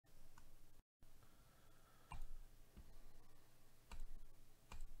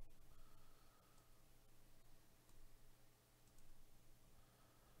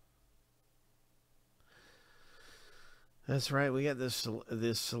That's right. We got this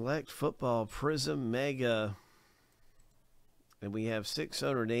select football Prizm Mega, and we have 6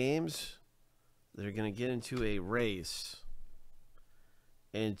 owner names that are going to get into a race,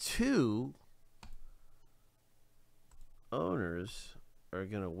 and 2 owners are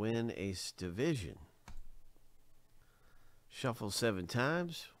going to win a division. Shuffle 7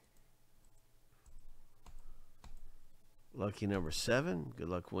 times. Lucky number 7. Good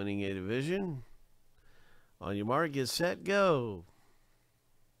luck winning a division. On your mark, get set, go.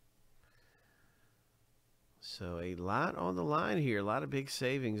 So a lot on the line here. A lot of big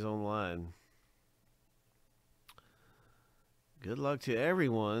savings on the line. Good luck to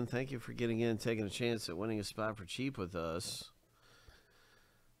everyone. Thank you for getting in, taking a chance at winning a spot for cheap with us.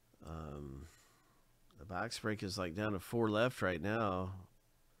 The box break is like down to 4 left right now.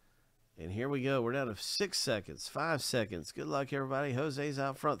 And here we go. We're down to 6 seconds, 5 seconds. Good luck, everybody. Jose's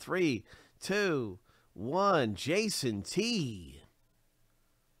out front. 3, 2, 1. Jason T.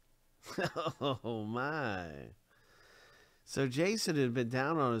 Oh, my. So Jason had been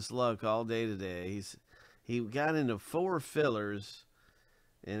down on his luck all day today. He got into 4 fillers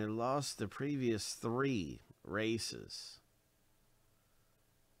and had lost the previous 3 races.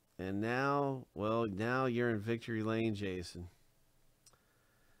 And now, well, now you're in victory lane, Jason.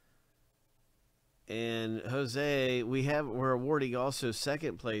 And Jose, we're awarding also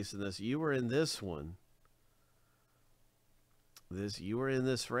second place in this. You were in this one. You were in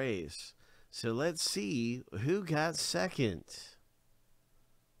this race. So let's see who got second.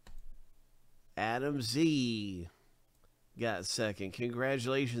 Adam Z got second.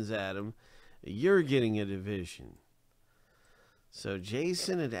 Congratulations, Adam. You're getting a division. So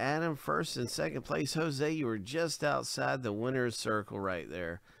Jason and Adam first and second place. Jose, you were just outside the winner's circle right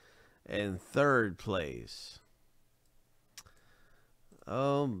there. And third place.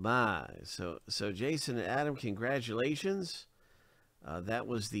 Oh my. So Jason and Adam, congratulations. That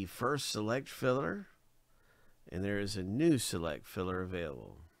was the first select filler. And there is a new select filler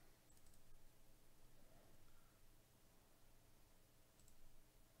available.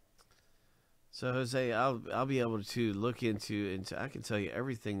 So Jose, I'll be able to look into I can tell you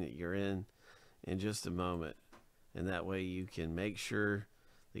everything that you're in just a moment. And that way you can make sure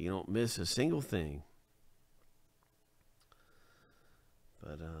that you don't miss a single thing.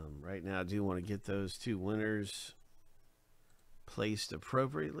 But right now I do want to get those 2 winners placed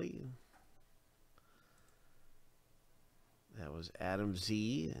appropriately. That was Adam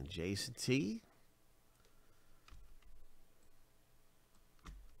Z and Jason T.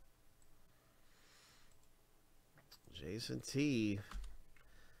 Jason T.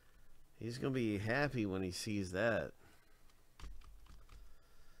 He's going to be happy when he sees that.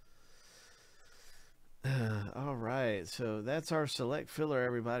 All right, so that's our select filler,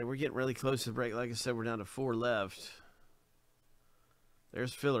 everybody. We're getting really close to the break. Like I said, we're down to 4 left.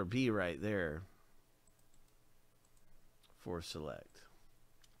 There's filler B right there for select.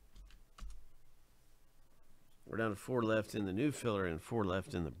 We're down to 4 left in the new filler and 4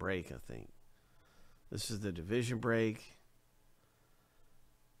 left in the break, I think. This is the division break.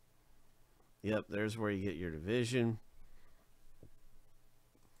 Yep, there's where you get your division.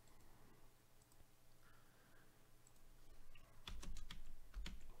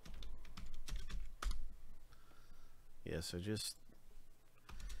 Yeah, so just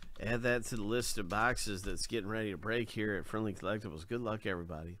add that to the list of boxes that's getting ready to break here at Friendly Collectibles. Good luck,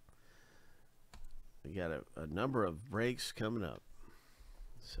 everybody. We got a number of breaks coming up.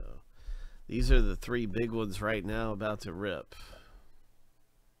 So these are the 3 big ones right now about to rip.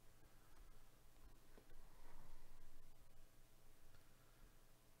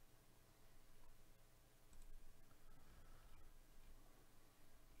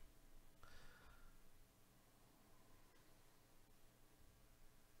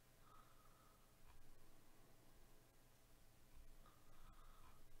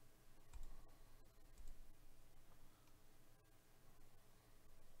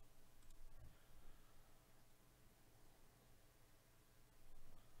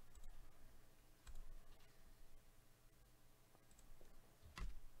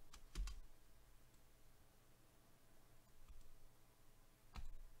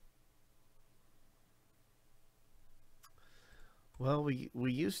 Well, we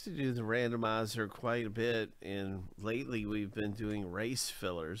used to do the randomizer quite a bit, and lately we've been doing race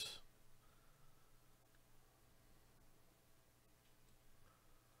fillers.